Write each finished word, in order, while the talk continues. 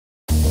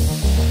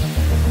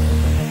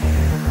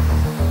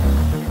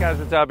Guys,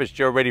 what's up? It's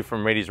Joe Rady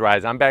from Rady's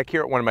Rides. I'm back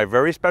here at one of my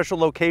very special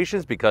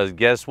locations because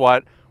guess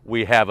what?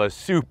 We have a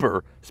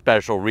super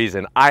special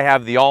reason. I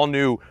have the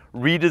all-new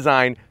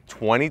redesigned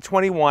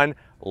 2021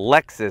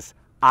 Lexus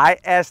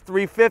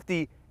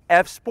IS350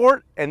 F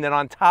Sport, and then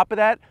on top of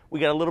that, we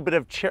got a little bit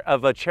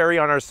of a cherry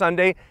on our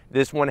sundae.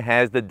 This one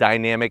has the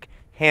Dynamic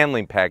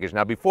Handling Package.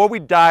 Now, before we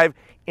dive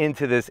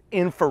into this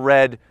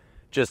infrared,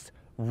 just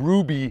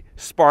ruby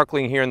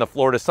sparkling here in the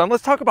Florida sun,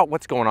 let's talk about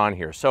what's going on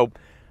here. So,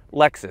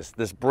 Lexus,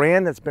 this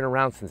brand that's been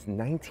around since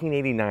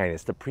 1989.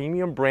 It's the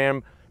premium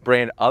brand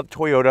of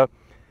Toyota.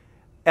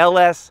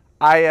 LS,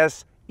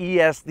 IS,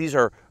 ES, these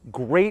are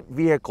great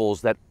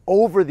vehicles that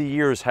over the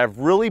years have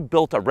really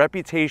built a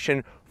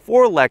reputation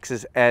for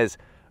Lexus as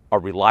a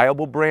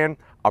reliable brand,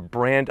 a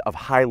brand of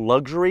high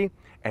luxury,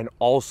 and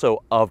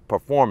also of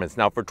performance.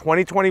 Now for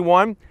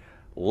 2021,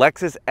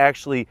 Lexus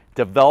actually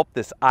developed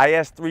this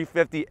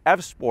IS350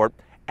 F Sport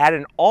at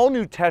an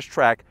all-new test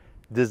track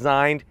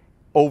designed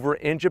over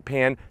in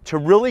Japan to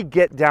really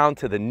get down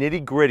to the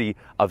nitty-gritty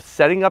of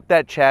setting up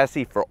that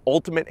chassis for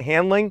ultimate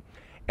handling.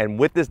 And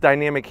with this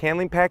dynamic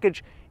handling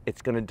package,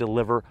 it's going to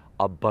deliver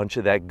a bunch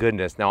of that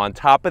goodness. Now on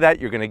top of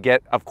that, you're going to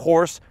get, of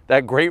course,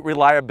 that great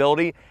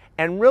reliability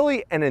and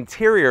really an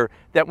interior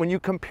that when you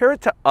compare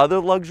it to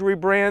other luxury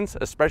brands,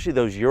 especially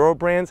those Euro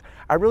brands,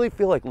 I really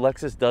feel like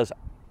Lexus does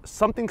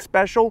something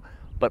special.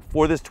 But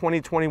for this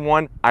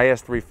 2021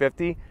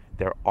 IS350,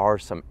 there are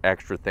some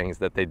extra things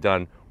that they've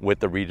done with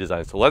the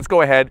redesign. So let's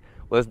go ahead,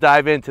 let's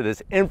dive into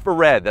this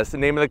infrared. That's the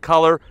name of the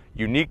color,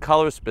 unique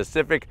color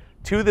specific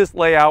to this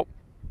layout,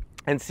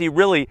 and see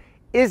really,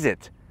 is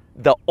it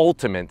the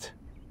ultimate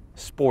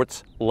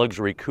sports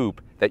luxury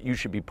coupe that you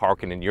should be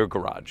parking in your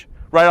garage?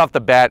 Right off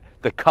the bat,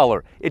 the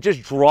color, it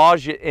just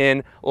draws you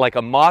in like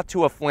a moth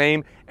to a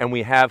flame, and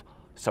we have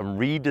some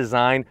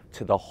redesign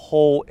to the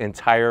whole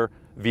entire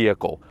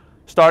vehicle.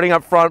 Starting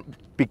up front,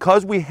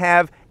 because we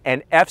have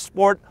an F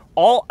Sport,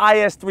 all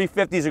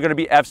IS350s are going to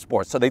be F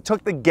Sports. So they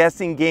took the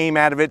guessing game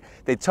out of it.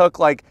 They took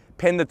like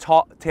pin the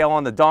tail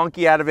on the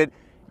donkey out of it.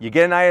 You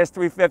get an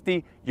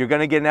IS350, you're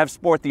going to get an F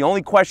Sport. The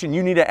only question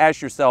you need to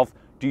ask yourself,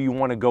 do you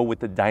want to go with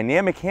the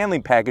dynamic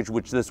handling package,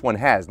 which this one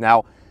has?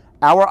 Now,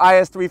 our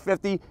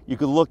IS350, you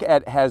can look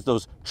at, has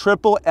those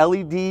triple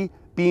LED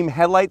beam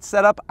headlights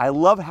set up. I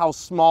love how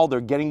small they're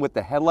getting with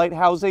the headlight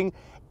housing.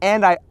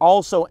 And I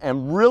also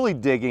am really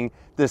digging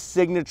the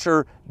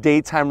signature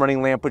daytime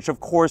running lamp, which of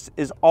course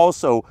is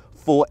also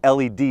full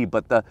LED,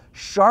 but the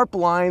sharp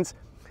lines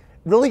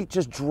really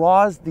just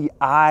draws the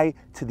eye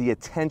to the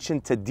attention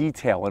to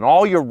detail. And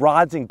all your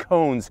rods and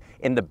cones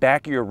in the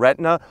back of your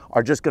retina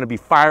are just gonna be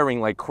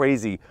firing like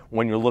crazy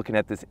when you're looking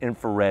at this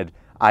infrared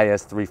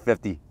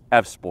IS350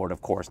 F Sport,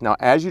 of course. Now,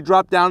 as you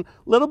drop down,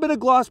 a little bit of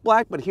gloss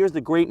black, but here's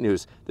the great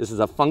news. This is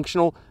a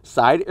functional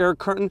side air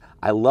curtain.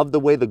 I love the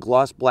way the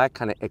gloss black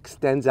kind of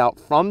extends out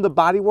from the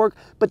bodywork,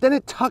 but then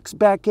it tucks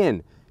back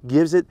in,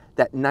 gives it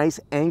that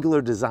nice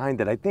angular design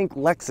that I think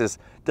Lexus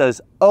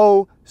does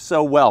oh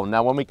so well.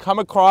 Now, when we come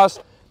across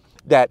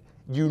that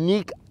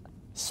unique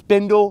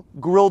spindle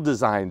grille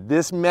design,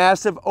 this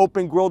massive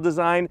open grille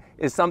design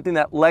is something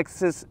that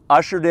Lexus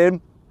ushered in,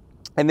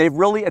 and they've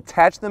really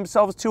attached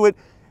themselves to it.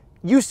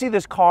 You see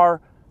this car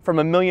from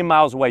a million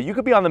miles away. You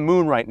could be on the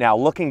moon right now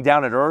looking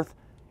down at Earth.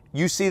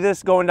 You see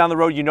this going down the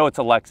road, you know it's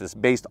a Lexus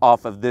based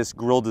off of this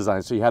grille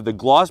design. So you have the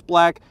gloss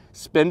black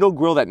spindle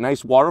grille, that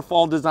nice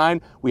waterfall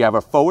design. We have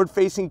a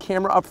forward-facing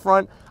camera up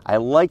front. I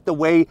like the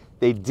way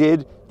they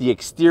did the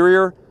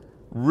exterior.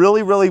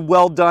 Really, really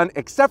well done,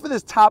 except for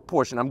this top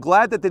portion. I'm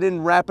glad that they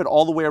didn't wrap it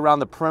all the way around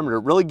the perimeter.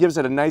 It really gives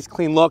it a nice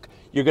clean look.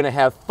 You're gonna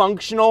have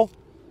functional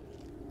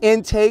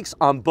intakes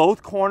on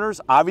both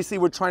corners. Obviously,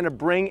 we're trying to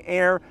bring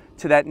air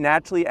to that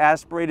naturally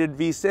aspirated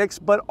V6,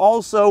 but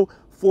also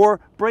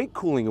for brake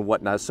cooling and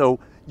whatnot. So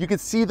you can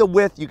see the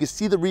width, you can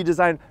see the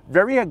redesign,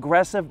 very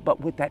aggressive, but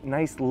with that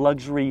nice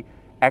luxury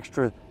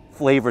extra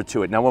flavor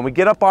to it. Now, when we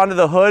get up onto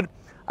the hood,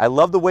 I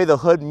love the way the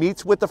hood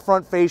meets with the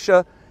front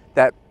fascia.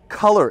 That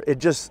color, it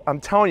just,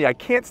 I'm telling you, I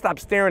can't stop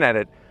staring at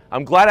it.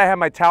 I'm glad I have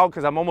my towel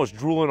because I'm almost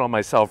drooling on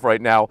myself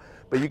right now.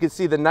 But you can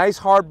see the nice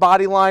hard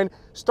body line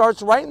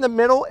starts right in the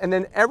middle, and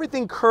then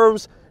everything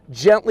curves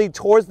gently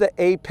towards the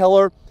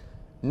A-pillar.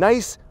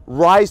 Nice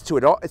rise to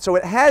it. So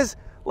it has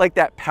like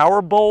that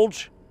power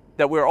bulge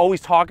that we're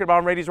always talking about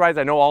on Rady's Rides.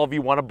 I know all of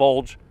you want a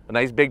bulge, a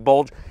nice big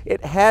bulge.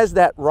 It has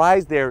that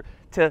rise there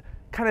to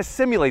kind of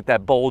simulate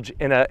that bulge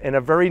in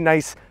a very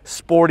nice,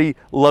 sporty,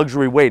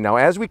 luxury way. Now,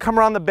 as we come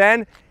around the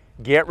bend,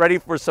 get ready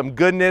for some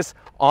goodness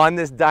on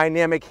this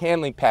dynamic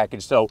handling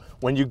package. So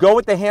when you go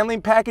with the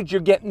handling package,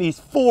 you're getting these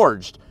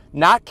forged,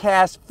 not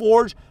cast,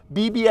 forged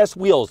BBS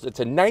wheels. It's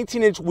a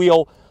 19-inch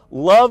wheel.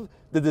 Love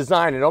the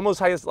design. It almost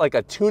has like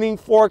a tuning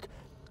fork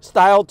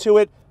style to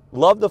it.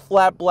 Love the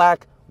flat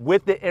black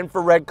with the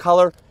infrared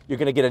color. You're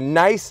gonna get a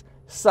nice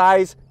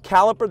size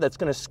caliper that's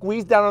gonna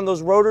squeeze down on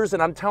those rotors.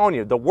 And I'm telling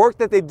you, the work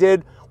that they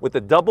did with the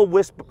double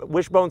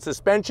wishbone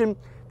suspension,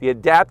 the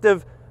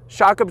adaptive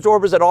shock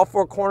absorbers at all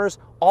four corners,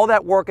 all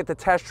that work at the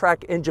test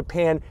track in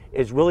Japan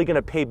is really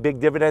gonna pay big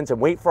dividends.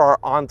 And wait for our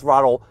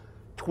on-throttle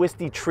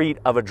twisty treat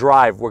of a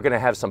drive. We're gonna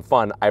have some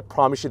fun, I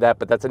promise you that.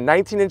 But that's a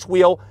 19-inch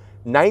wheel,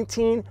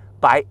 19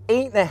 by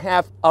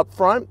 8.5 up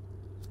front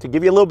to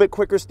give you a little bit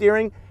quicker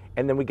steering.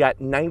 And then we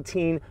got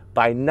 19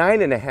 by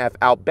 9.5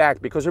 out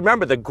back, because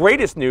remember, the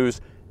greatest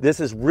news, this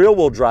is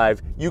rear-wheel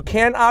drive. You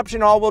can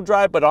option all-wheel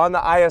drive, but on the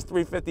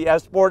IS350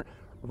 F Sport,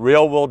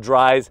 rear-wheel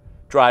drive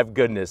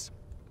goodness.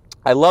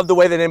 I love the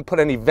way they didn't put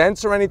any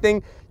vents or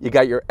anything. You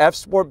got your F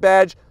Sport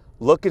badge,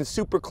 looking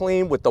super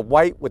clean with the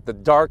white, with the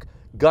dark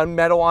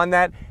gunmetal on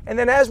that. And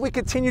then as we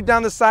continue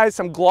down the side,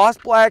 some gloss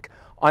black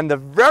on the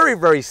very,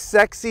 very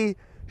sexy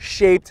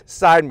shaped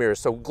side mirrors.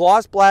 So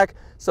gloss black,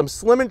 some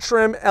slim and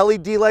trim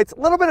LED lights, a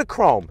little bit of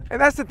chrome. And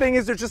that's the thing,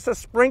 is there's just a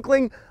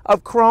sprinkling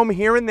of chrome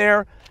here and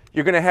there.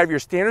 You're gonna have your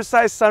standard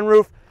size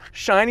sunroof,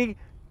 shiny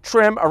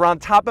trim around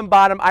top and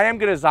bottom. I am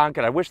gonna zonk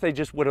it. I wish they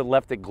just would have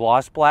left it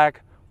gloss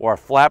black or a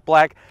flat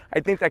black. I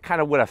think that kind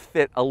of would have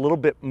fit a little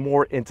bit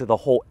more into the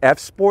whole F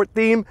Sport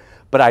theme,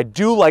 but I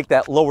do like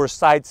that lower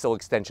side sill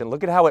extension.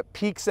 Look at how it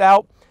peeks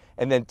out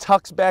and then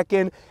tucks back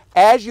in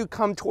as you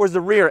come towards the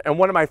rear. And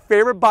one of my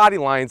favorite body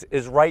lines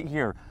is right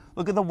here.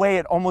 Look at the way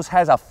it almost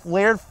has a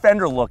flared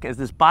fender look as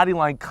this body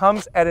line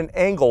comes at an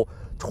angle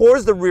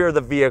towards the rear of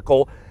the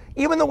vehicle.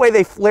 Even the way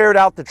they flared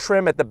out the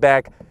trim at the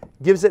back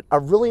gives it a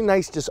really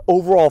nice just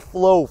overall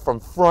flow from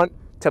front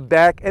to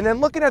back. And then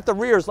looking at the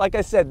rears, like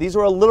I said, these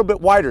are a little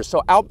bit wider.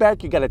 So out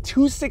back, you got a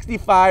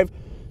 265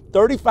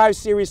 35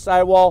 series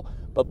sidewall,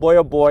 but boy,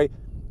 oh boy,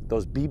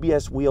 those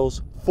BBS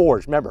wheels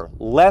forged. Remember,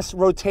 less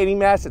rotating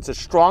mass. It's a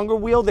stronger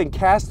wheel than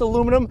cast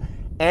aluminum,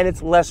 and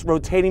it's less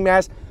rotating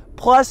mass.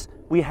 Plus,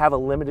 we have a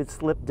limited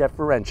slip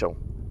differential.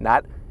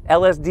 Not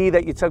LSD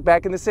that you took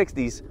back in the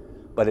 60s,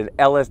 but an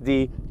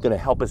LSD gonna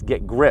help us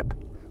get grip.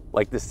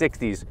 Like the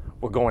 60s,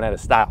 we're going out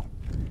of style.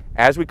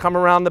 As we come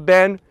around the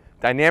bend,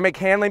 Dynamic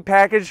Handling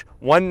Package.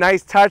 One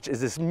nice touch is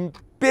this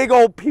big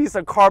old piece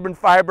of carbon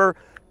fiber,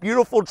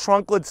 beautiful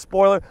trunk lid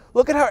spoiler.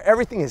 Look at how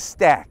everything is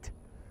stacked.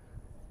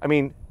 I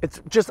mean,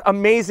 it's just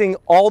amazing,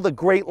 all the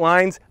great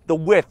lines, the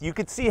width. You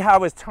could see how I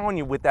was telling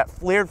you with that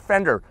flared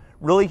fender.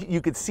 Really,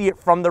 you could see it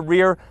from the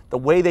rear, the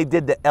way they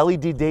did the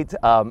LED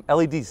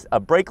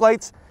brake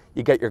lights.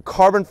 You got your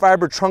carbon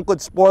fiber trunk lid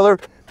spoiler.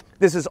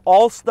 This is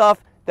all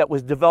stuff that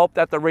was developed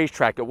at the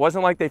racetrack. It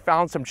wasn't like they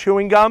found some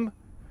chewing gum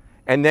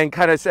and then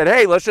kind of said,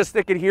 hey, let's just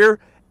stick it here.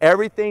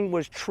 Everything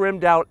was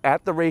trimmed out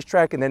at the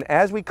racetrack. And then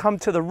as we come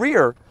to the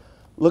rear,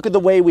 look at the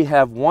way we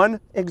have one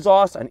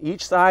exhaust on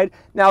each side.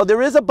 Now,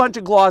 there is a bunch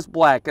of gloss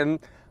black, and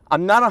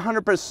I'm not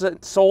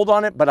 100% sold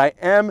on it, but I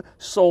am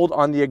sold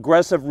on the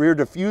aggressive rear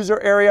diffuser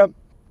area.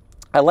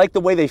 I like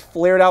the way they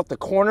flared out the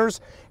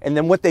corners, and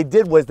then what they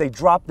did was they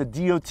dropped the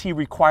DOT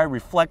required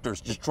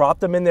reflectors, just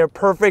dropped them in there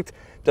perfect.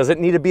 Doesn't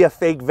need to be a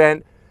fake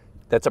vent.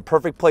 That's a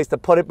perfect place to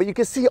put it, but you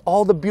can see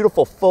all the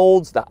beautiful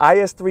folds, the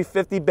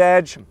IS350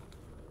 badge.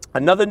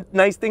 Another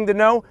nice thing to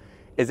know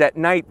is at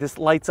night, this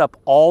lights up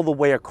all the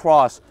way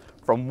across.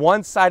 From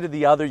one side to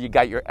the other, you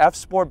got your F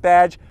Sport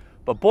badge,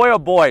 but boy, oh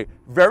boy,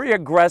 very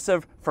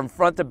aggressive from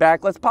front to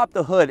back. Let's pop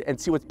the hood and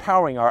see what's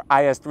powering our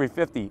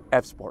IS350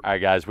 F Sport. All right,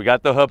 guys, we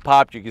got the hood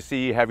popped. You can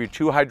see you have your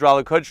two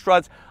hydraulic hood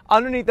struts.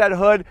 Underneath that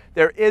hood,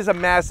 there is a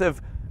massive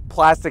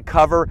plastic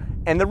cover.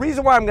 And the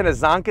reason why I'm gonna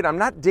zonk it, I'm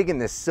not digging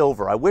this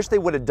silver. I wish they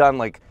would have done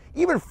like,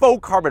 even faux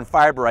carbon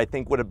fiber, I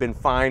think would have been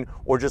fine,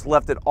 or just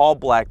left it all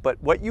black.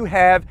 But what you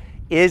have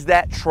is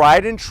that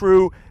tried and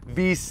true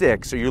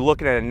V6. So you're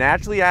looking at a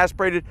naturally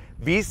aspirated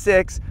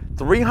V6,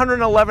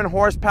 311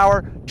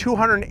 horsepower,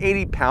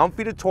 280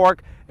 pound-feet of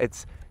torque.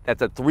 That's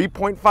a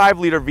 3.5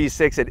 liter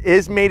V6. It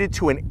is mated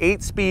to an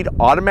 8-speed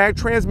automatic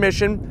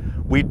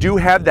transmission. We do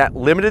have that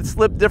limited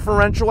slip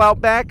differential out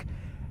back.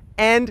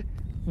 And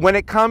when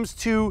it comes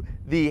to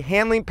the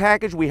handling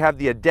package, we have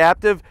the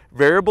adaptive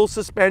variable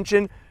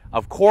suspension.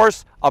 Of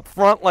course, up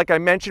front, like I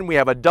mentioned, we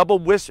have a double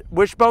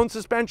wishbone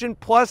suspension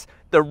plus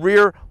the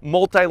rear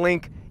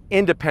multi-link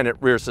independent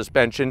rear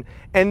suspension.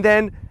 And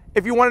then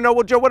if you want to know,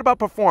 well, Joe, what about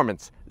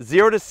performance?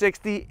 0 to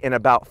 60 in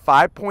about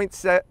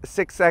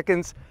 5.6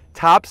 seconds.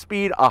 Top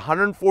speed,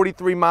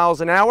 143 miles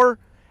an hour.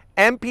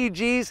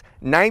 MPGs,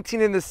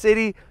 19 in the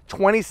city,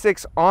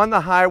 26 on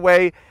the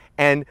highway.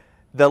 And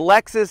the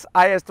Lexus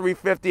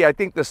IS350, I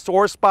think the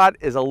sore spot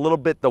is a little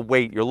bit the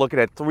weight. You're looking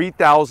at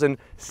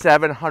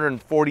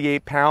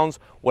 3,748 pounds.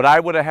 What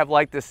I would have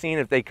liked to see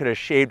if they could have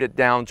shaved it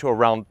down to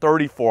around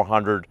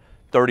 3,400,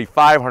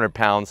 3,500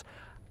 pounds.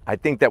 I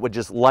think that would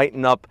just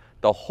lighten up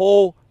the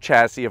whole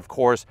chassis, of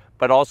course,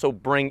 but also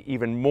bring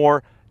even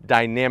more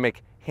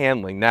dynamic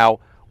handling. Now,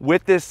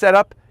 with this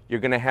setup, you're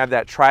gonna have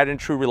that tried and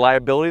true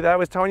reliability that I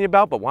was telling you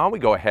about, but why don't we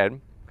go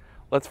ahead,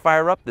 let's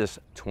fire up this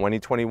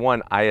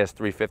 2021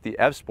 IS350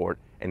 F Sport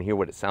and hear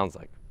what it sounds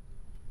like.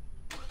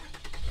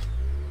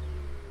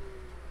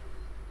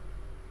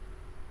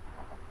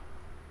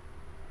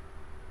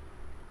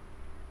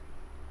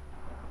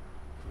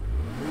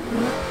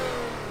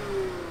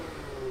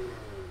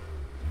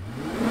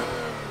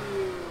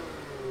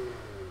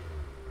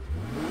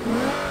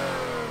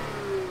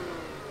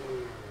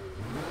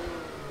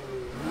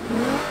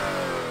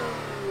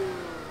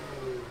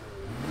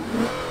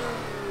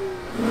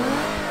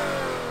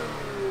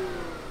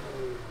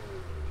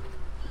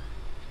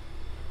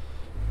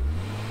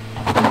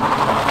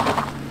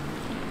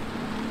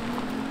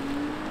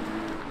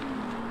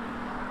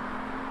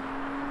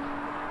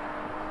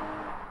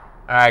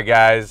 All right,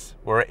 guys,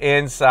 we're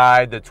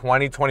inside the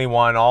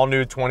 2021, all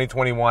new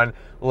 2021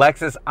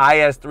 Lexus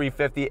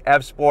IS350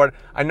 F Sport.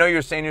 I know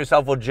you're saying to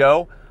yourself, well,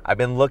 Joe, I've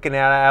been looking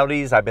at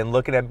Audis, I've been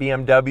looking at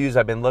BMWs,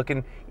 I've been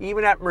looking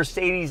even at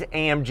Mercedes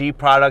AMG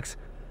products.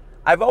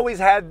 I've always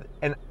had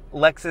an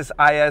Lexus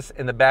IS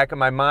in the back of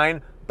my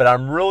mind, but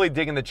I'm really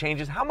digging the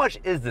changes. How much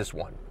is this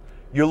one?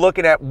 You're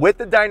looking at, with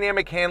the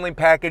dynamic handling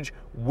package,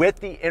 with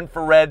the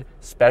infrared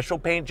special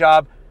paint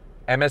job,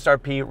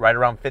 MSRP right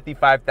around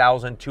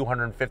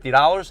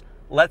 $55,250.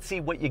 Let's see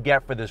what you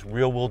get for this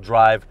rear-wheel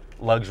drive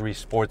luxury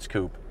sports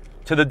coupe.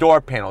 To the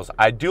door panels,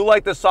 I do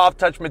like the soft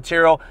touch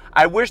material.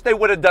 I wish they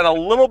would have done a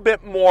little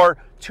bit more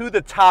to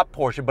the top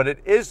portion, but it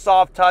is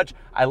soft touch.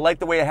 I like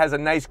the way it has a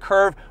nice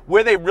curve.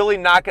 Where they really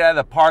knock it out of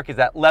the park is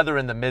that leather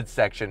in the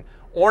midsection.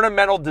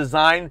 Ornamental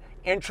design,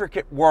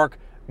 intricate work,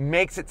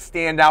 makes it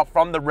stand out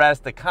from the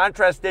rest. The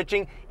contrast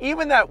stitching,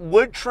 even that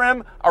wood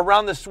trim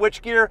around the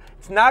switchgear,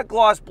 it's not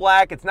gloss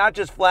black, it's not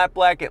just flat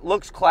black, it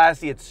looks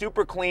classy, it's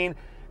super clean.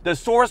 The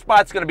sore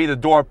spot's gonna be the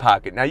door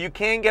pocket. Now you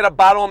can get a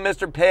bottle of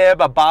Mr. Pibb,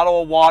 a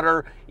bottle of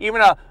water,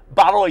 even a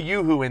bottle of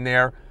Yoo-Hoo in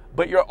there,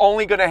 but you're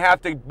only gonna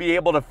have to be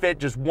able to fit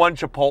just one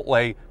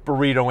Chipotle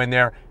burrito in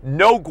there.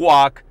 No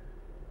guac.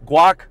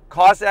 Guac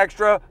costs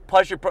extra,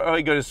 plus you're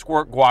probably gonna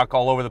squirt guac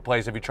all over the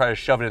place if you try to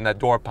shove it in that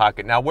door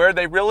pocket. Now where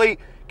they really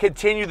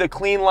continue the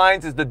clean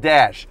lines is the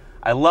dash.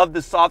 I love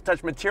the soft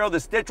touch material, the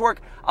stitch work.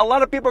 A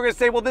lot of people are gonna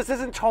say, well, this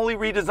isn't totally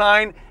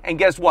redesigned, and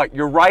guess what?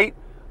 You're right,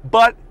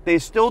 but they're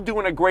still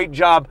doing a great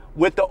job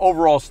with the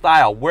overall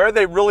style. Where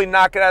they really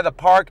knock it out of the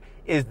park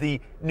is the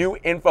new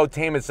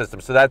infotainment system.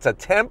 So that's a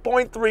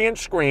 10.3-inch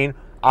screen,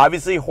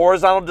 obviously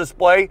horizontal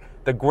display.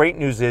 The great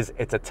news is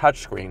it's a touch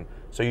screen.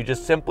 So you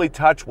just simply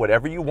touch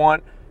whatever you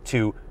want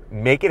to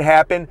make it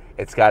happen.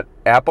 It's got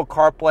Apple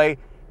CarPlay,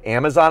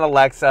 Amazon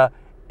Alexa,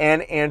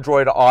 and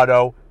Android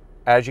Auto.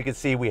 As you can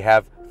see, we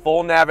have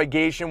full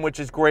navigation, which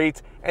is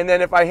great. And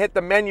then if I hit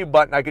the menu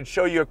button, I could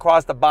show you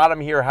across the bottom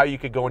here how you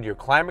could go into your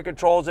climate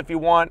controls if you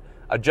want,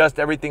 adjust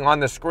everything on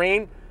the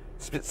screen.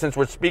 Since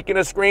we're speaking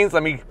of screens,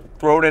 let me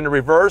throw it into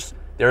reverse.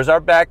 There's our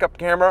backup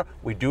camera.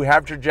 We do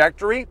have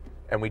trajectory,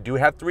 and we do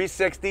have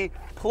 360.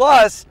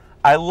 Plus,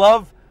 I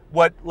love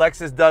what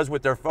Lexus does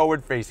with their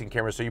forward-facing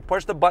camera. So you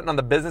push the button on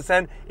the business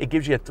end, it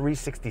gives you a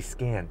 360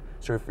 scan.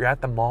 So if you're at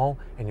the mall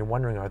and you're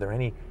wondering, are there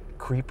any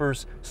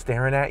creepers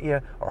staring at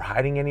you or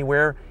hiding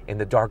anywhere in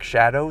the dark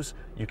shadows,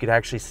 you could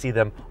actually see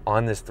them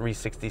on this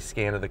 360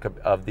 scan of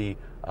the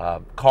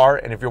car.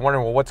 And if you're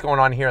wondering, well, what's going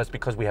on here, it's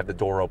because we have the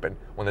door open.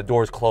 When the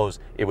door is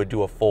closed, it would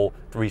do a full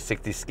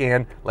 360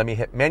 scan. Let me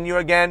hit menu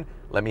again,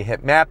 let me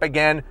hit map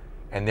again,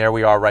 and there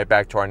we are, right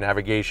back to our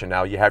navigation.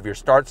 Now you have your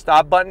start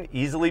stop button,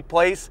 easily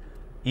placed,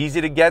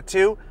 easy to get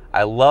to.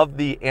 I love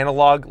the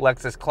analog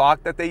Lexus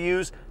clock that they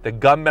use, the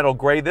gunmetal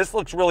gray. This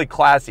looks really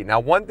classy.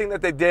 Now, one thing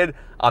that they did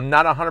I'm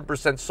not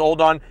 100%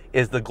 sold on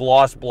is the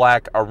gloss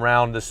black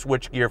around the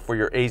switchgear for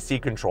your AC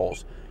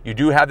controls. You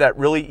do have that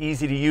really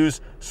easy to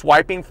use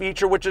swiping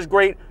feature, which is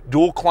great.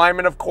 Dual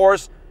climate, of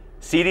course.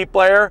 CD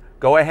player,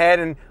 go ahead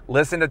and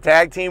listen to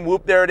Tag Team.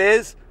 Whoop, there it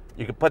is.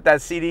 You can put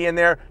that CD in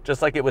there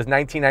just like it was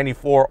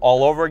 1994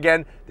 all over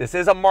again. This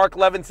is a Mark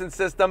Levinson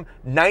system,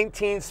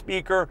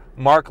 19-speaker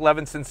Mark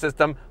Levinson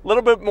system. A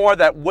little bit more of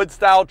that wood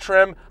style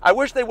trim. I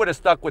wish they would have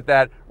stuck with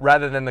that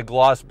rather than the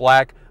gloss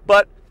black.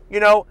 But, you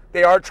know,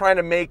 they are trying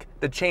to make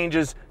the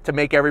changes to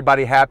make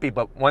everybody happy.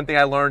 But one thing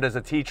I learned as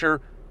a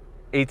teacher,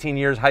 18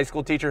 years high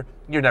school teacher,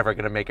 you're never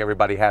going to make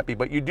everybody happy.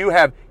 But you do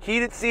have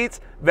heated seats,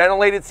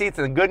 ventilated seats,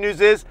 and the good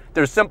news is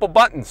there's simple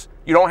buttons.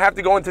 You don't have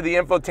to go into the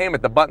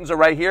infotainment. The buttons are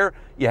right here.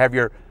 You have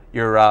your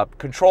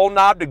control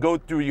knob to go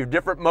through your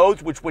different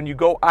modes, which when you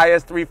go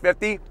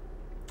IS350,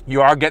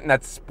 you are getting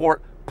that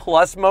Sport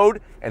Plus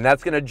mode, and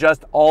that's going to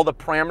adjust all the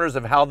parameters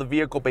of how the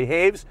vehicle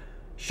behaves.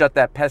 Shut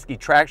that pesky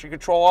traction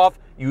control off.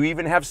 You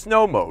even have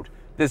snow mode.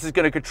 This is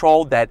going to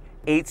control that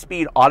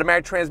 8-speed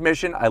automatic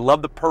transmission. I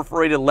love the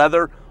perforated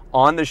leather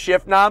on the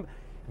shift knob.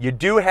 You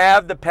do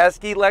have the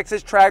pesky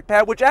Lexus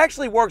trackpad, which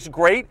actually works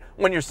great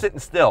when you're sitting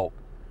still.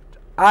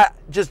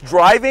 Just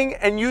driving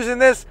and using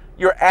this,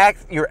 you're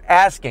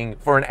asking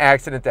for an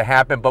accident to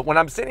happen. But when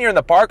I'm sitting here in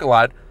the parking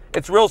lot,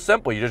 it's real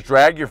simple. You just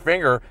drag your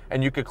finger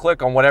and you could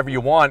click on whatever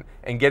you want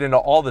and get into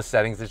all the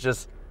settings.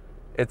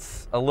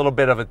 It's a little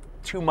bit of a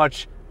too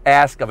much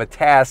ask of a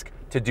task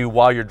to do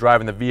while you're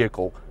driving the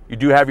vehicle. You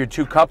do have your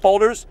 2 cup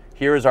holders.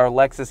 Here is our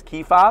Lexus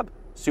key fob,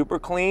 super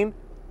clean.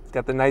 It's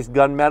got the nice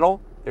gunmetal.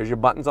 There's your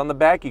buttons on the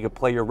back. You can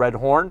play your red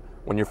horn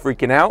when you're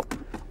freaking out.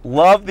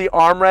 Love the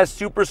armrest,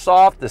 super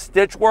soft, the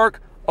stitch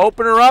work.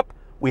 Open her up,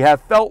 we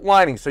have felt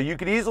lining. So you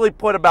could easily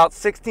put about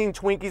 16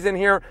 Twinkies in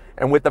here,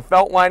 and with the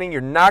felt lining,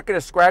 you're not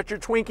gonna scratch your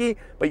Twinkie,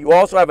 but you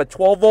also have a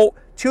 12-volt,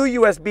 2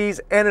 USBs,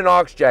 and an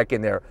aux jack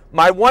in there.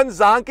 My one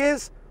zonk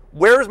is,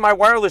 where's my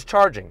wireless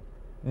charging?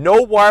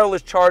 No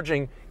wireless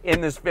charging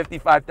in this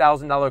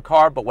 $55,000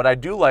 car, but what I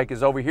do like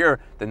is over here,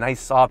 the nice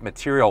soft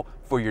material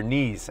for your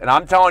knees. And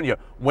I'm telling you,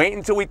 wait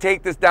until we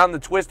take this down the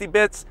twisty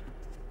bits.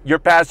 Your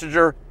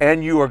passenger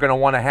and you are gonna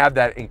wanna have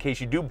that in case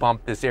you do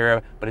bump this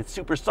area, but it's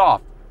super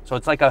soft. So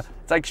it's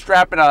like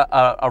strapping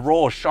a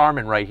roll of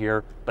Charmin right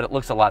here, but it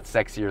looks a lot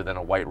sexier than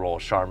a white roll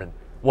of Charmin.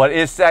 What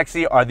is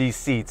sexy are these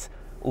seats.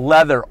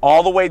 Leather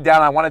all the way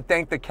down. I want to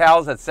thank the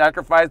cows that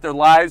sacrificed their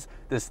lives.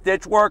 The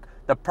stitch work,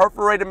 the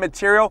perforated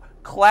material,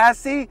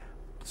 classy,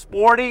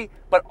 sporty,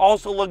 but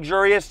also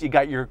luxurious. You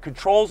got your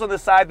controls on the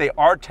side. They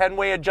are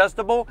 10-way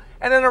adjustable.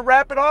 And then to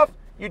wrap it off,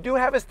 you do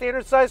have a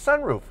standard size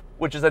sunroof,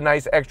 which is a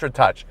nice extra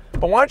touch.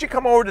 But why don't you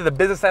come over to the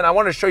business end? I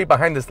want to show you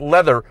behind this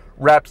leather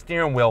wrapped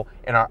steering wheel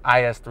in our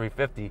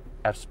IS350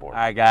 F Sport. All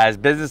right, guys,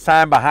 business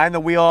time behind the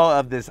wheel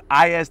of this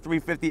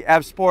IS350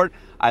 F Sport.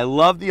 I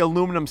love the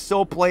aluminum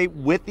sill plate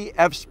with the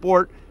F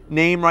Sport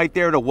name right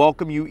there to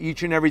welcome you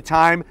each and every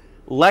time.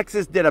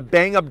 Lexus did a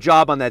bang-up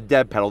job on that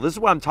dead pedal. This is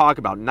what I'm talking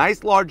about.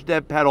 Nice large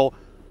dead pedal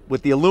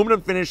with the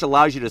aluminum finish,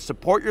 allows you to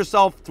support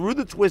yourself through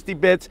the twisty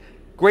bits.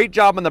 Great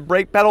job on the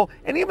brake pedal,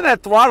 and even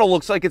that throttle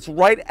looks like it's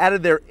right out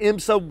of their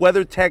IMSA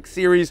WeatherTech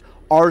Series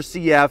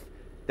RCF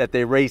that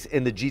they race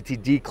in the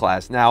GTD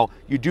class. Now,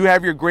 you do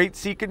have your great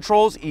seat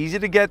controls, easy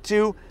to get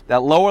to.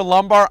 That lower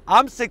lumbar,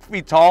 I'm 6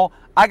 feet tall.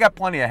 I got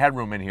plenty of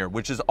headroom in here,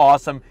 which is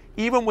awesome,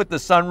 even with the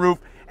sunroof.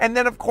 And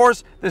then, of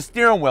course, the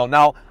steering wheel.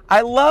 Now,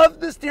 I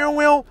love the steering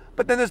wheel,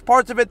 but then there's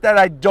parts of it that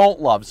I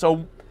don't love.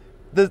 So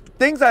the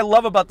things I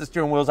love about the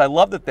steering wheel is I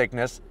love the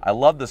thickness. I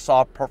love the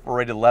soft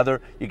perforated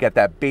leather. You get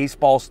that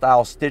baseball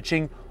style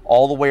stitching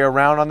all the way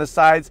around on the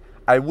sides.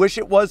 I wish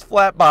it was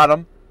flat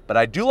bottom, but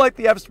I do like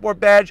the F Sport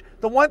badge.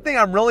 The one thing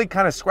I'm really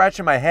kind of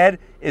scratching my head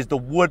is the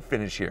wood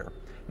finish here.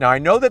 Now, I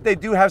know that they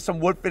do have some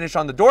wood finish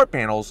on the door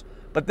panels,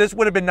 but this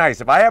would have been nice.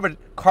 If I have a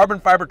carbon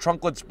fiber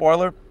trunklet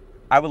spoiler,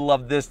 I would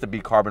love this to be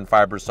carbon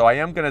fiber. So I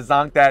am gonna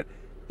zonk that,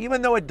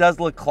 even though it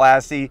does look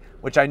classy,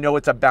 which I know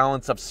it's a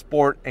balance of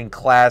sport and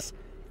class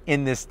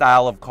in this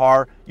style of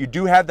car. You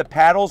do have the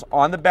paddles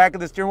on the back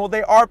of the steering wheel.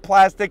 They are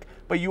plastic,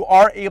 but you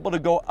are able to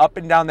go up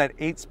and down that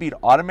 8-speed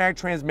automatic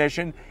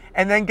transmission.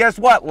 And then guess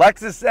what?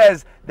 Lexus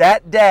says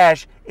that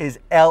dash is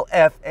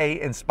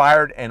LFA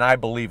inspired, and I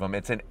believe them.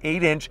 It's an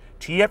 8-inch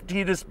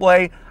TFT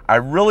display. I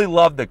really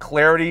love the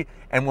clarity.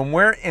 And when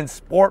we're in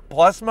Sport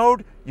Plus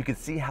mode, you can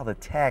see how the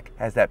tech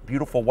has that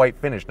beautiful white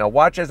finish. Now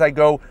watch as I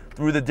go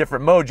through the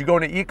different modes. You go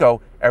into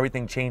Eco,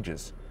 everything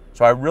changes.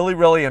 So I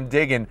really am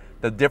digging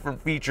the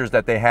different features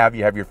that they have.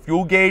 You have your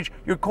fuel gauge,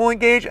 your coolant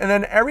gauge, and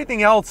then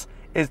everything else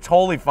is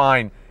totally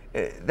fine.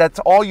 That's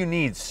all you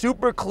need.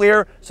 Super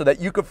clear so that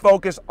you can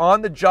focus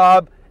on the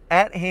job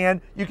at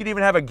hand. You can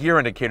even have a gear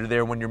indicator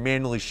there when you're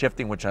manually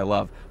shifting, which I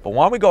love. But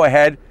why don't we go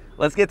ahead,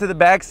 let's get to the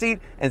back seat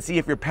and see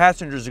if your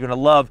passengers are gonna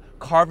love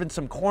carving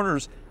some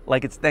corners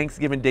like it's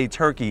Thanksgiving Day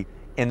turkey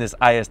in this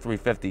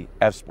IS350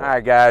 F Sport. All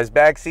right, guys,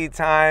 backseat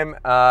time.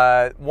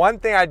 One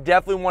thing I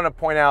definitely want to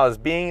point out is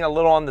being a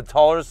little on the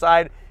taller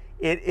side,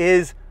 it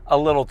is a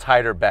little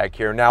tighter back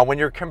here. Now, when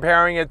you're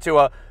comparing it to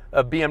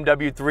a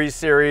BMW 3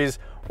 Series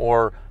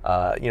or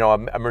you know,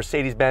 a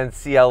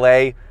Mercedes-Benz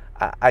CLA,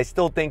 I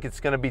still think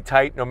it's going to be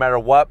tight no matter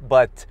what,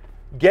 but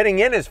getting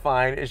in is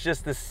fine. It's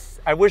just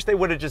this, I wish they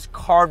would have just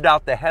carved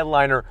out the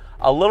headliner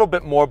a little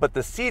bit more, but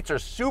the seats are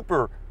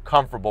super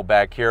comfortable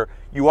back here.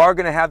 You are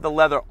going to have the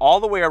leather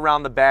all the way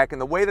around the back,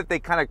 and the way that they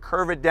kind of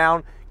curve it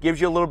down gives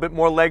you a little bit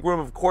more leg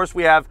room. Of course,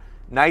 we have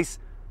nice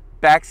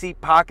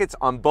backseat pockets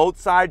on both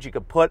sides. You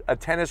could put a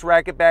tennis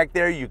racket back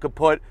there. You could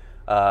put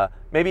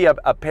maybe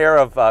a pair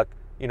of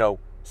you know,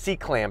 seat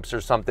clamps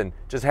or something.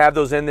 Just have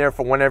those in there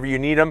for whenever you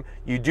need them.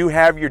 You do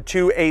have your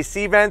 2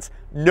 AC vents,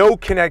 no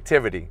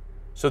connectivity.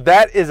 So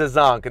that is a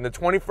zonk. In the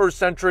 21st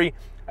century,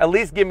 at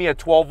least give me a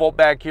 12-volt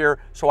back here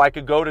so I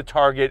could go to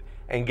Target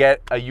and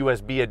get a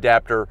USB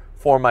adapter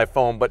for my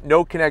phone, but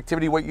no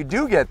connectivity. What you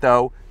do get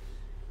though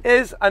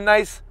is a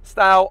nice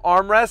style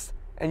armrest,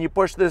 and you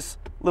push this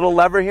little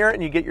lever here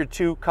and you get your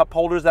 2 cup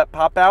holders that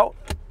pop out.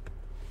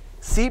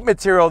 Seat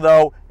material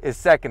though is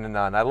second to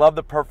none. I love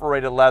the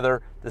perforated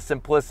leather, the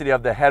simplicity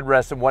of the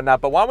headrest and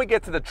whatnot, but why don't we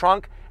get to the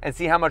trunk and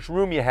see how much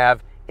room you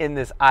have in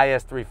this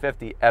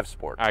IS350 F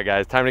Sport. All right,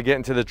 guys, time to get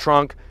into the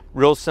trunk.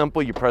 Real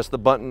simple. You press the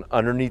button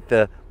underneath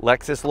the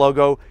Lexus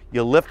logo,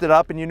 you lift it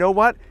up, and you know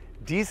what?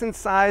 Decent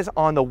size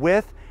on the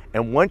width,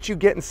 and once you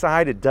get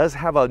inside, it does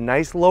have a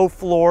nice low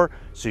floor,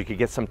 so you could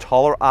get some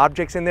taller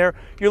objects in there.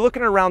 You're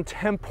looking at around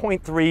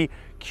 10.3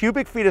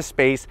 cubic feet of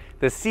space.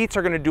 The seats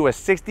are going to do a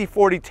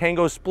 60-40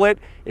 tango split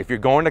if you're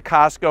going to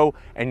Costco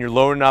and you're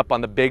loading up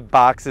on the big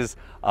boxes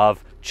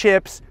of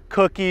chips,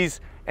 cookies,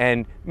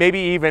 and maybe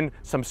even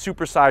some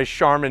supersized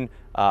Charmin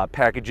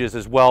packages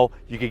as well.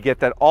 You could get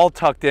that all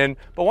tucked in.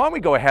 But why don't we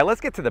go ahead,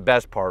 let's get to the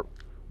best part.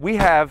 We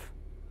have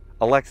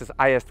a Lexus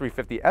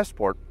IS350 F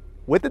Sport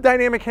with the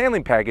Dynamic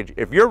Handling Package.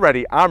 If you're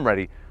ready, I'm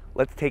ready.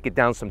 Let's take it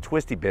down some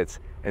twisty bits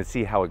and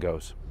see how it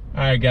goes.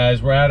 All right,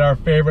 guys, we're at our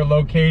favorite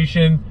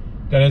location.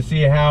 Gonna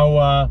see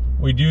how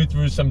we do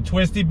through some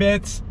twisty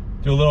bits.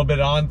 Do a little bit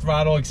of on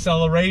throttle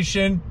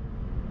acceleration.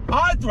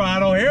 On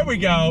throttle, here we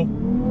go.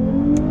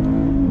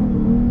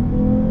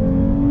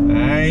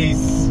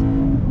 Nice.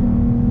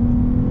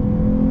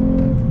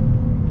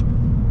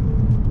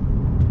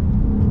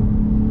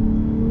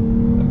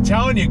 I'm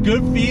telling you,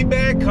 good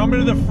feedback coming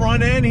to the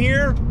front end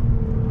here.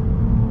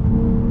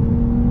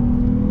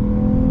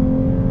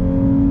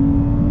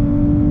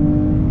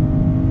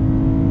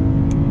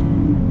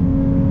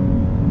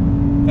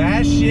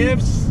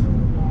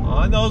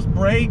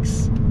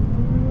 brakes.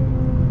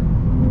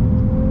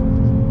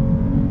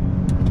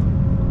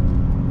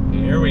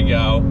 Here we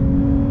go.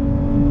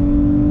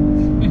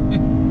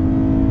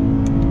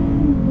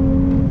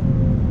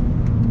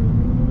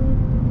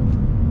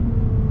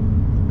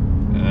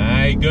 All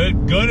right,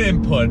 good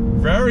input.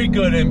 Very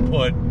good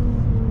input.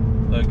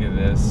 Look at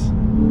this.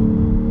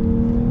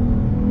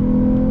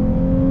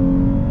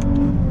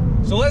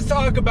 So let's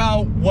talk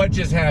about what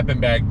just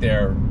happened back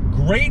there.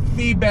 Great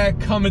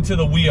feedback coming to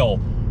the wheel.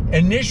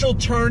 Initial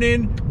turn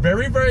in,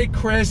 very, very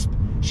crisp.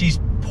 She's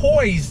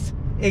poised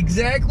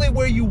exactly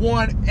where you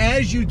want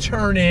as you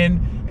turn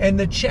in, and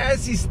the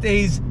chassis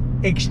stays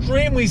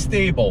extremely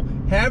stable.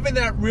 Having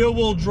that rear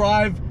wheel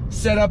drive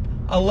setup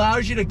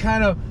allows you to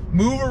kind of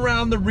move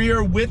around the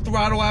rear with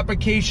throttle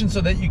application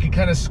so that you can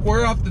kind of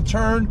square off the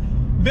turn.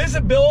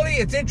 Visibility,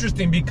 it's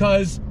interesting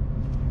because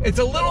it's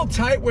a little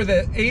tight where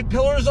the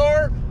A-pillars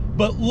are,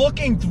 but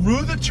looking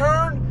through the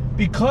turn,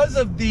 because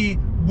of the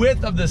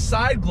width of the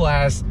side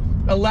glass,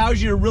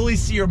 allows you to really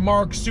see your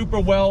mark super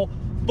well.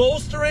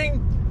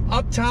 Bolstering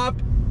up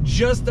top,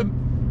 just the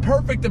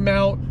perfect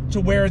amount to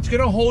where it's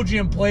gonna hold you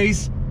in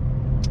place,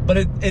 but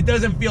it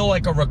doesn't feel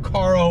like a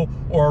Recaro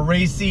or a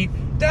race seat.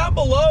 Down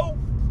below,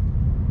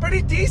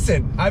 pretty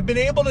decent. I've been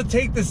able to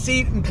take the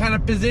seat and kind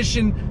of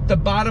position the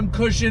bottom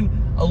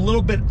cushion a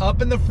little bit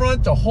up in the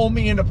front to hold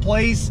me into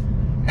place.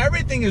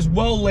 Everything is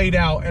well laid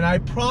out, and I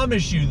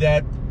promise you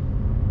that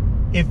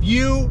if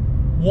you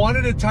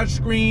wanted a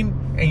touchscreen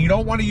and you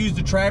don't want to use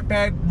the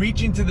trackpad,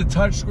 reaching to the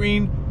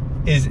touchscreen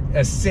is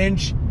a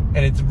cinch, and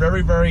it's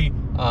very, very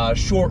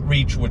short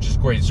reach, which is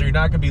great. So you're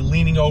not going to be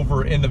leaning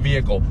over in the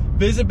vehicle.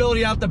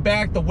 Visibility out the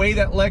back, the way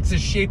that Lexus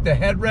shaped the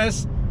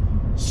headrest,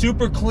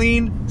 super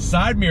clean.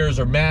 Side mirrors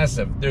are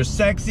massive. They're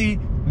sexy,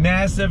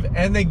 massive,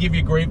 and they give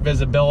you great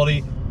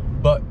visibility.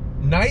 But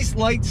nice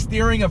light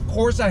steering. Of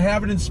course, I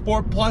have it in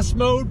Sport Plus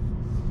mode,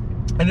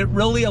 and it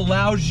really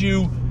allows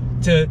you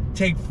to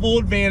take full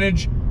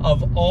advantage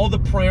of all the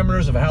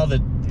parameters of how the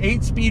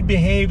 8-speed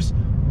behaves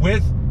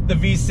with the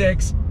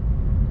V6.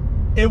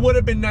 It would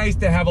have been nice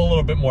to have a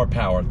little bit more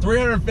power.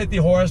 350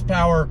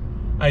 horsepower,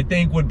 I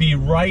think, would be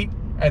right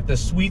at the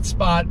sweet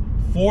spot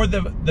for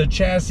the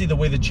chassis, the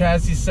way the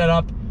chassis is set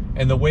up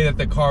and the way that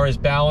the car is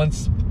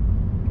balanced.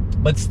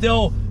 But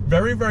still,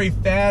 very, very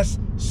fast,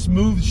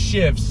 smooth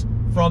shifts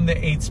from the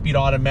 8-speed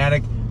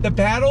automatic. The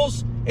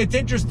paddles, it's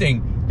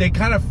interesting. They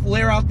kind of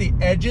flare out the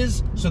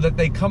edges so that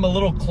they come a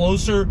little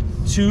closer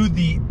to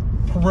the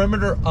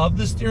perimeter of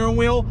the steering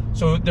wheel.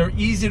 So they're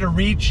easy to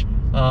reach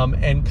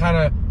and kind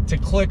of to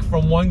click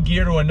from one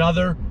gear to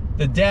another.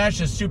 The dash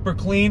is super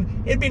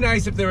clean. It'd be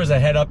nice if there was a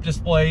head-up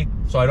display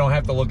so I don't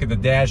have to look at the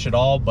dash at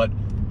all, but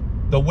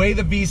the way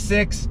the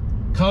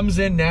V6 comes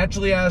in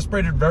naturally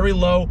aspirated, very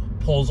low,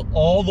 pulls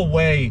all the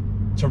way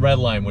to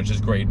redline, which is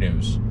great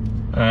news.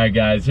 All right,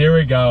 guys, here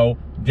we go.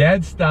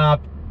 Dead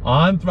stop,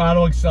 on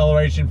throttle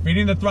acceleration,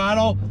 feeding the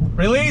throttle,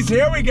 release,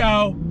 here we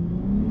go.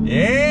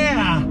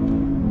 Yeah.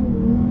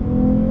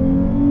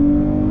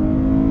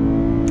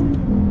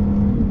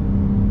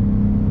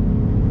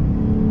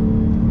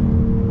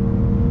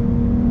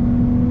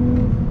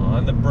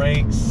 On the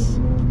brakes.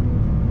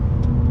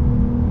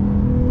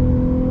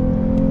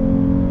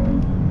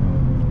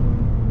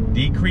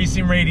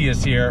 Decreasing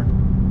radius here.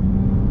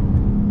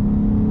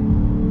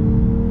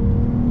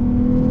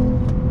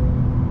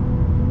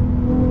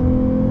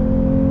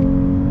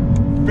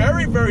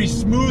 Very, very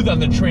smooth on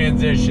the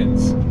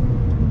transitions.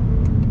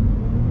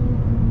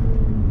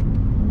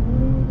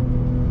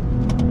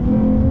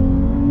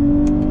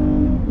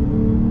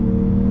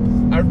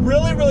 I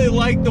really, really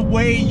like the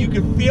way you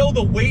can feel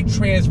the weight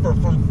transfer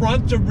from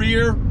front to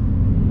rear,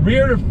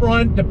 rear to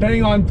front,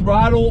 depending on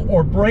throttle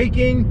or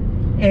braking.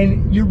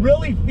 And you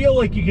really feel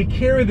like you can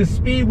carry the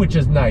speed, which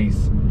is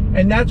nice.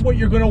 And that's what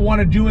you're going to want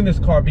to do in this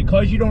car.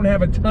 Because you don't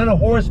have a ton of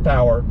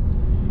horsepower,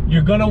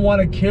 you're going to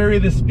want to carry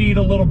the speed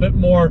a little bit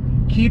more,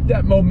 keep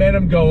that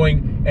momentum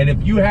going. And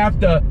if you have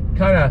to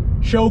kind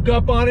of choke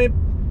up on it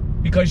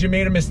because you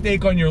made a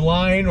mistake on your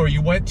line or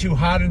you went too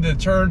hot into the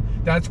turn,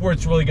 that's where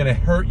it's really going to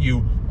hurt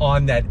you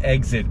on that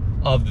exit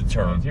of the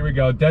turn. Here we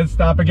go, dead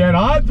stop again,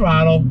 on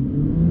throttle.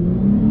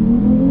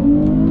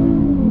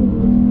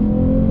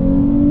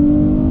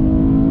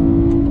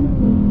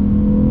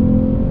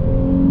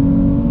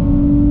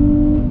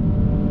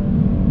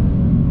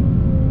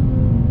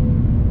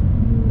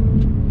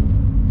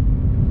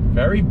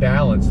 Very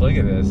balanced, look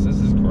at this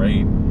is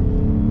great.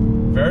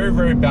 Very,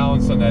 very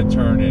balanced on that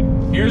turn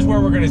in. Here's where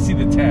we're gonna see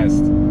the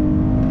test.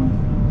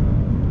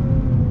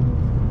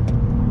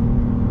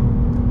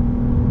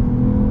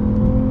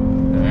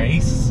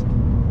 Nice.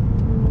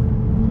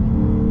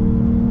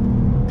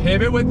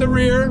 Pivot with the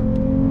rear.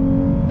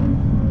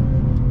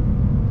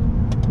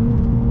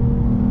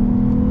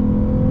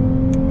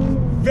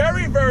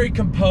 Very, very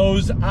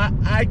composed.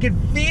 I could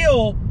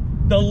feel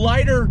the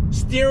lighter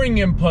steering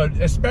input,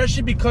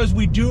 especially because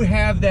we do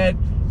have that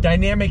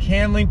dynamic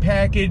handling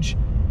package,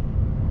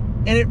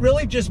 and it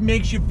really just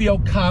makes you feel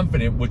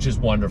confident, which is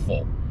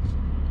wonderful.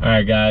 All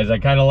right, guys, I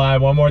kind of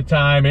lied one more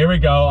time. Here we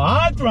go,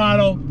 on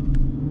throttle.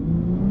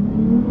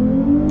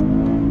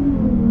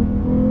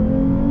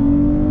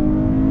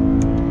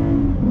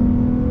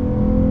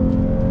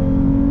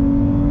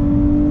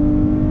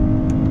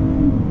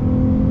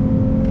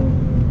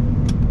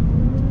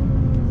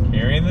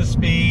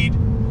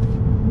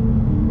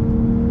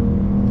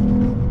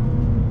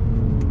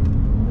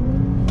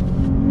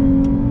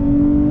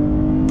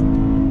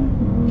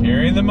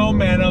 Carrying the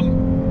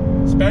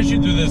momentum,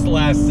 especially through this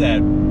last set.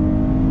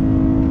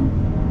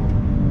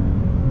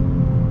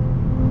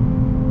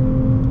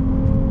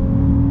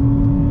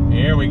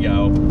 Here we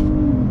go.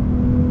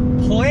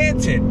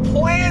 Planted,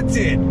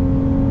 planted.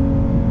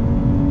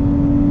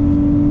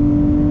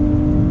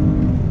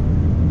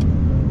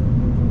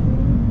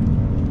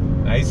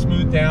 Nice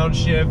smooth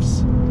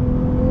downshifts.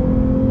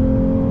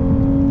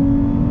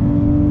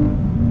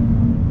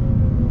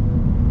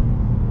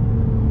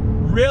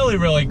 Really,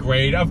 really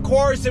great. Of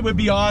course, it would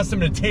be awesome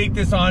to take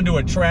this onto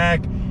a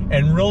track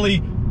and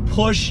really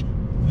push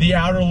the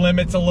outer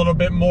limits a little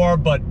bit more,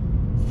 but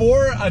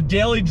for a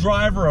daily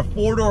driver, a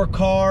four-door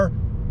car,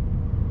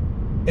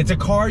 it's a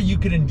car you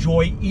can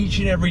enjoy each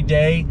and every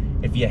day.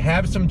 If you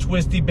have some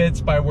twisty bits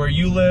by where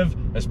you live,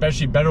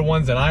 especially better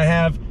ones than I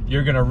have,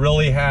 you're gonna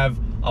really have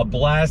a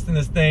blast in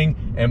this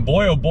thing. And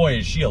boy, oh boy,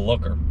 is she a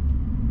looker.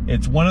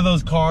 It's one of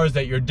those cars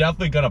that you're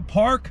definitely gonna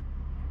park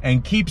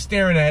and keep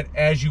staring at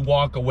as you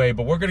walk away.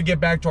 But we're gonna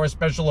get back to our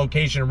special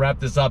location and wrap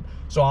this up,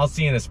 so I'll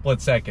see you in a split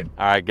second.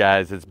 All right,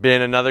 guys, it's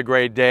been another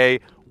great day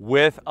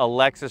with a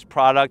Lexus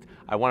product.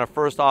 I wanna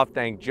first off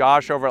thank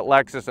Josh over at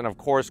Lexus and of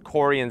course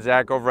Corey and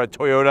Zach over at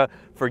Toyota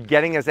for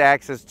getting us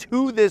access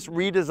to this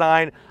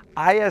redesigned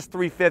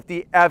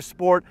IS350 F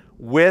Sport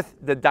with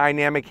the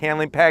dynamic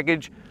handling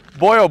package.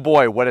 Boy, oh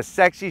boy, what a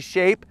sexy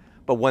shape.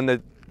 But when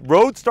the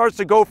road starts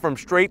to go from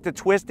straight to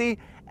twisty,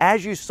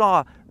 as you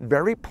saw,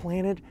 very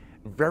planted,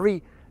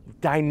 very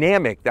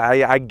dynamic.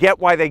 I get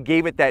why they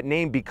gave it that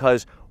name,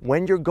 because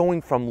when you're going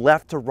from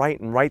left to right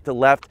and right to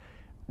left,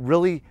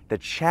 really the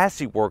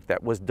chassis work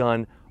that was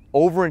done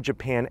over in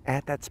Japan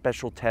at that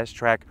special test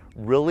track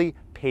really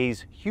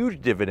pays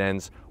huge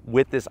dividends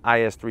with this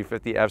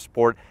IS350 F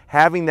Sport.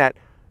 Having that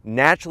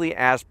naturally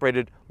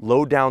aspirated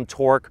low down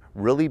torque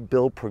really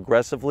build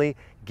progressively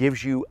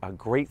gives you a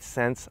great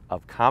sense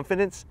of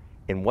confidence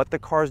in what the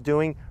car's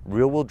doing,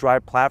 rear wheel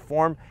drive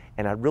platform.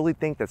 And I really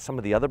think that some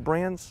of the other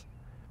brands,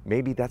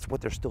 maybe that's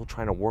what they're still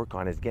trying to work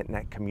on, is getting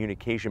that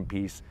communication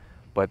piece.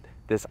 But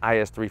this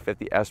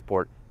IS350 F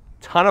Sport,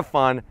 ton of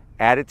fun,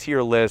 add it to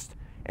your list.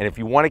 And if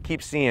you want to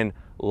keep seeing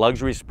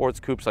luxury sports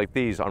coupes like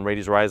these on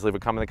Rady's Rise, leave a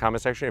comment in the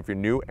comment section. If you're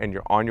new and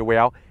you're on your way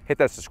out, hit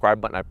that subscribe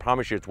button. I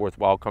promise you it's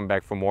worthwhile. Come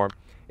back for more.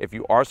 If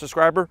you are a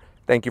subscriber,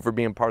 thank you for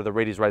being part of the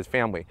Rady's Rise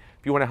family.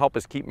 If you want to help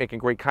us keep making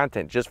great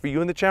content just for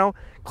you in the channel,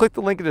 click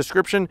the link in the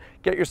description.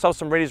 Get yourself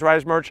some Rady's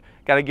Rise merch.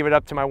 Got to give it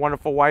up to my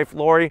wonderful wife,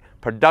 Lori,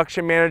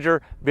 production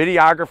manager,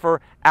 videographer,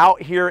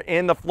 out here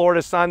in the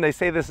Florida sun. They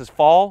say this is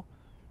fall.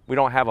 We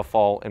don't have a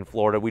fall in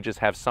Florida. We just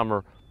have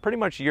summer pretty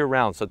much year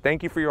round. So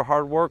thank you for your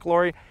hard work,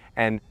 Lori,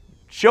 and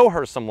show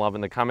her some love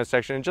in the comment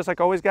section. And just like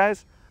always,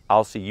 guys,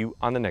 I'll see you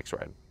on the next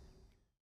ride.